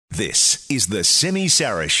This is the Simi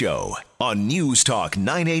Sara Show on News Talk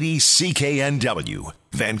 980 CKNW.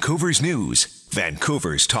 Vancouver's News,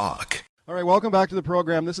 Vancouver's Talk. All right, welcome back to the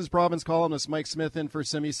program. This is province columnist Mike Smyth in for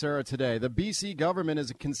Simi Sara today. The BC government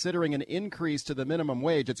is considering an increase to the minimum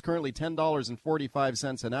wage. It's currently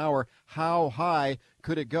 $10.45 an hour. How high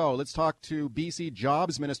could it go? Let's talk to BC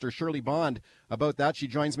Jobs Minister Shirley Bond about that. She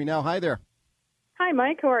joins me now. Hi there. Hi,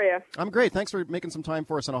 Mike. How are you? I'm great. Thanks for making some time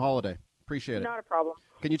for us on a holiday. Appreciate it. Not a problem.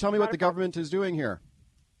 Can you tell me what the government is doing here?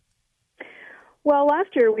 Well, last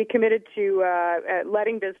year we committed to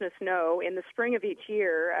letting business know in the spring of each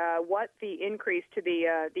year what the increase to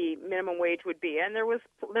the minimum wage would be, and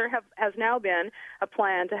there has now been a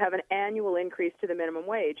plan to have an annual increase to the minimum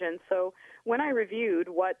wage. And so when I reviewed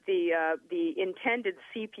what the intended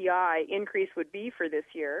CPI increase would be for this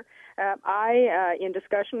year, I, in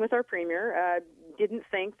discussion with our Premier, didn't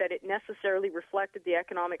think that it necessarily reflected the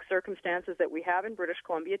economic circumstances that we have in British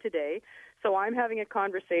Columbia today. So I'm having a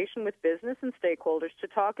conversation with business and stakeholders to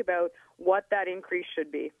talk about what that increase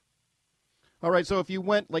should be. All right, so if you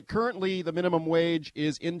went, like currently the minimum wage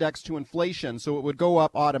is indexed to inflation, so it would go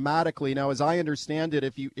up automatically. Now, as I understand it,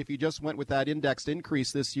 if you just went with that indexed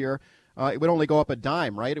increase this year, it would only go up a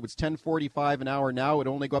dime, right? It was $10.45 an hour now. It would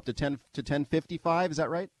only go up to $10.55. Is that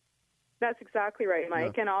right? That's exactly right,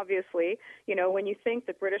 Mike. Yeah. And obviously, you know, when you think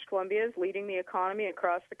that British Columbia is leading the economy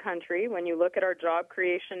across the country, when you look at our job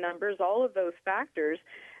creation numbers, all of those factors,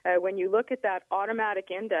 when you look at that automatic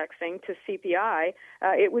indexing to CPI,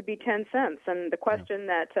 it would be 10 cents. And the question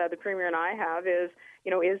that the Premier and I have is,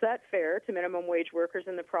 you know, is that fair to minimum wage workers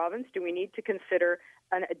in the province? Do we need to consider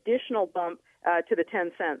an additional bump to the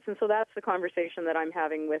 10 cents? And so that's the conversation that I'm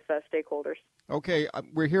having with stakeholders. Okay,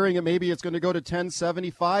 we're hearing it. Maybe it's going to go to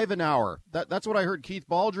 $10.75 an hour. That's what I heard Keith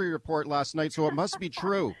Baldry report last night, so it must be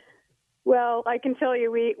true. Well, I can tell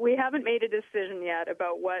you we haven't made a decision yet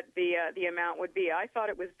about what the amount would be. I thought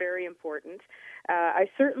it was very important. I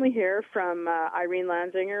certainly hear from Irene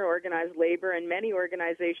Lanzinger, Organized Labor, and many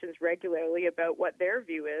organizations regularly about what their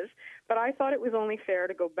view is, but I thought it was only fair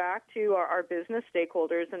to go back to our business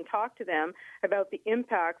stakeholders and talk to them about the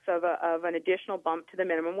impacts of an additional bump to the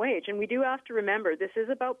minimum wage. And we do have to remember this is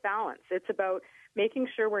about balance. It's about making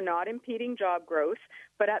sure we're not impeding job growth,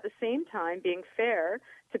 but at the same time being fair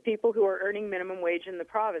to people who are earning minimum wage in the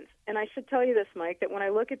province. And I should tell you this, Mike, that when I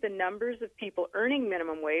look at the numbers of people earning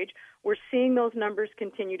minimum wage, we're seeing those numbers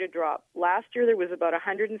continue to drop. Last year there was about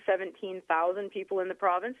 117,000 people in the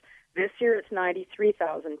province. This year it's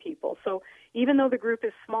 93,000 people. So even though the group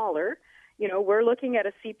is smaller, you know, we're looking at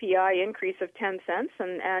a CPI increase of 10 cents,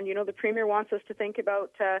 and you know, the Premier wants us to think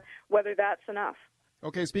about whether that's enough.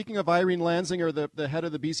 Okay, speaking of Irene Lanzinger, the head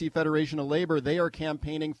of the BC Federation of Labor, they are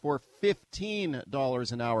campaigning for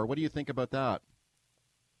 $15 an hour. What do you think about that?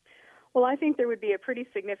 Well, I think there would be a pretty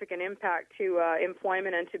significant impact to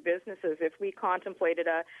employment and to businesses if we contemplated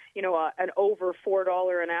an over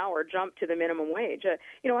 $4 an hour jump to the minimum wage.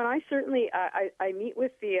 And I certainly I meet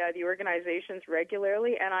with the organizations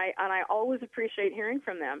regularly, and I always appreciate hearing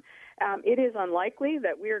from them. It is unlikely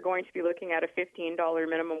that we are going to be looking at a $15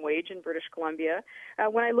 minimum wage in British Columbia.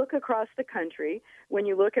 When I look across the country, when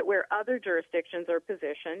you look at where other jurisdictions are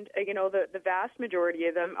positioned, the vast majority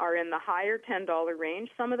of them are in the higher $10 range,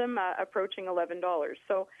 some of them approaching $11.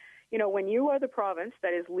 So, when you are the province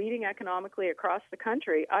that is leading economically across the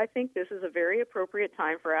country, I think this is a very appropriate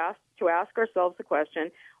time for us to ask ourselves the question,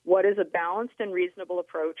 what is a balanced and reasonable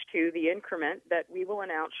approach to the increment that we will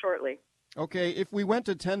announce shortly? Okay, if we went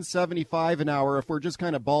to $10.75 an hour, if we're just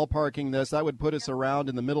kind of ballparking this, that would put us around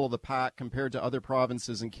in the middle of the pack compared to other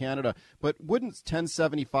provinces in Canada. But wouldn't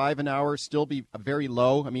 $10.75 an hour still be very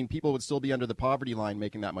low? I mean, people would still be under the poverty line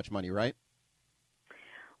making that much money, right?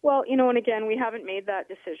 Well, and again, we haven't made that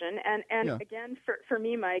decision. And yeah. Again, for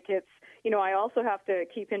me, Mike, it's, I also have to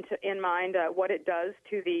keep in mind what it does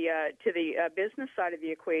to the business side of the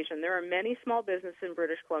equation. There are many small businesses in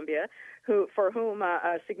British Columbia for whom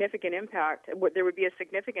there would be a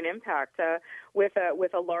significant impact with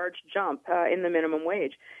a large jump in the minimum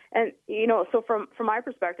wage. And, so from my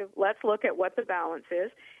perspective, let's look at what the balance is.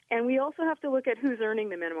 And we also have to look at who's earning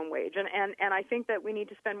the minimum wage. And I think that we need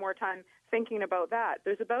to spend more time thinking about that.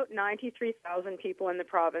 There's about 93,000 people in the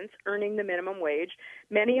province earning the minimum wage.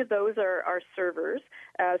 Many of those are servers,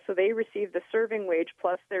 so they receive the serving wage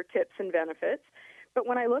plus their tips and benefits. But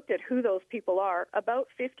when I looked at who those people are, about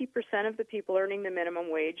 50% of the people earning the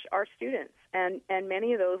minimum wage are students, and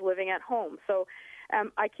many of those living at home. So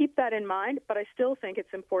I keep that in mind, but I still think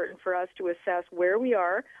it's important for us to assess where we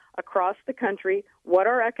are across the country, what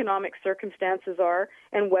our economic circumstances are,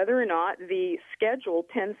 and whether or not the scheduled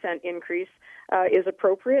 10-cent increase is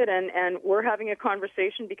appropriate. And we're having a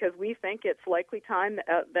conversation because we think it's likely time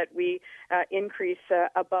that we increase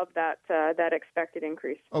above that expected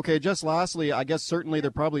increase. Okay, just lastly, I guess certainly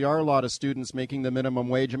there probably are a lot of students making the minimum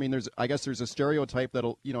wage. I mean, there's a stereotype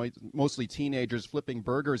that'll, mostly teenagers flipping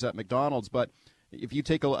burgers at McDonald's, but if you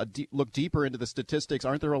take a look deeper into the statistics,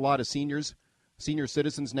 aren't there a lot of senior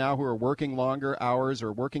citizens now who are working longer hours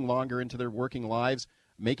or working longer into their working lives,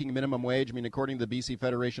 making minimum wage? I mean, according to the BC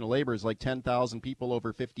Federation of Labor, it's like 10,000 people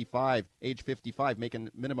over age 55, making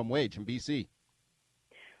minimum wage in BC.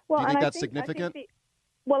 Well, do you think that's significant?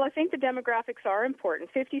 I think the demographics are important.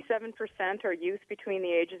 57% are youth between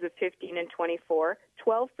the ages of 15 and 24.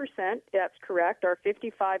 12%, that's correct, are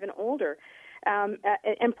 55 and older.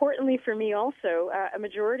 Importantly for me also, a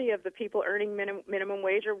majority of the people earning minimum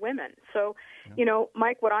wage are women. So,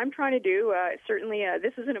 Mike, what I'm trying to do, certainly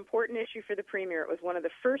this is an important issue for the Premier. It was one of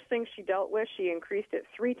the first things she dealt with. She increased it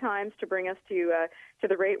 3 times to bring us to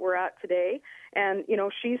the rate we're at today. And,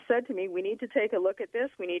 she said to me, we need to take a look at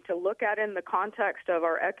this. We need to look at it in the context of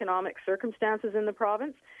our economic circumstances in the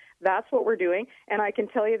province. That's what we're doing, and I can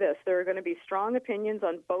tell you this, there are going to be strong opinions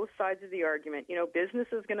on both sides of the argument. Business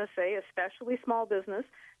is going to say, especially small business,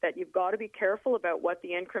 that you've got to be careful about what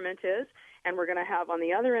the increment is, and we're going to have on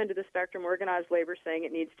the other end of the spectrum organized labor saying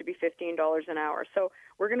it needs to be $15 an hour. So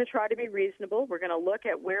we're going to try to be reasonable. We're going to look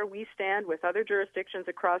at where we stand with other jurisdictions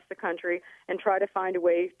across the country and try to find a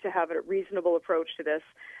way to have a reasonable approach to this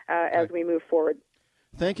as we move forward.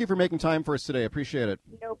 Thank you for making time for us today. I appreciate it.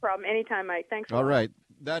 No problem. Anytime, Mike. Thanks. All right.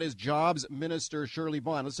 That is Jobs Minister Shirley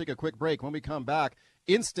Bond. Let's take a quick break. When we come back,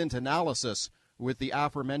 instant analysis with the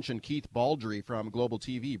aforementioned Keith Baldry from Global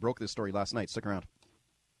TV. Broke this story last night. Stick around.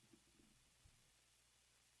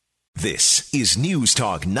 This is News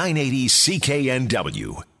Talk 980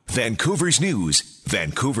 CKNW. Vancouver's News,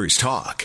 Vancouver's Talk.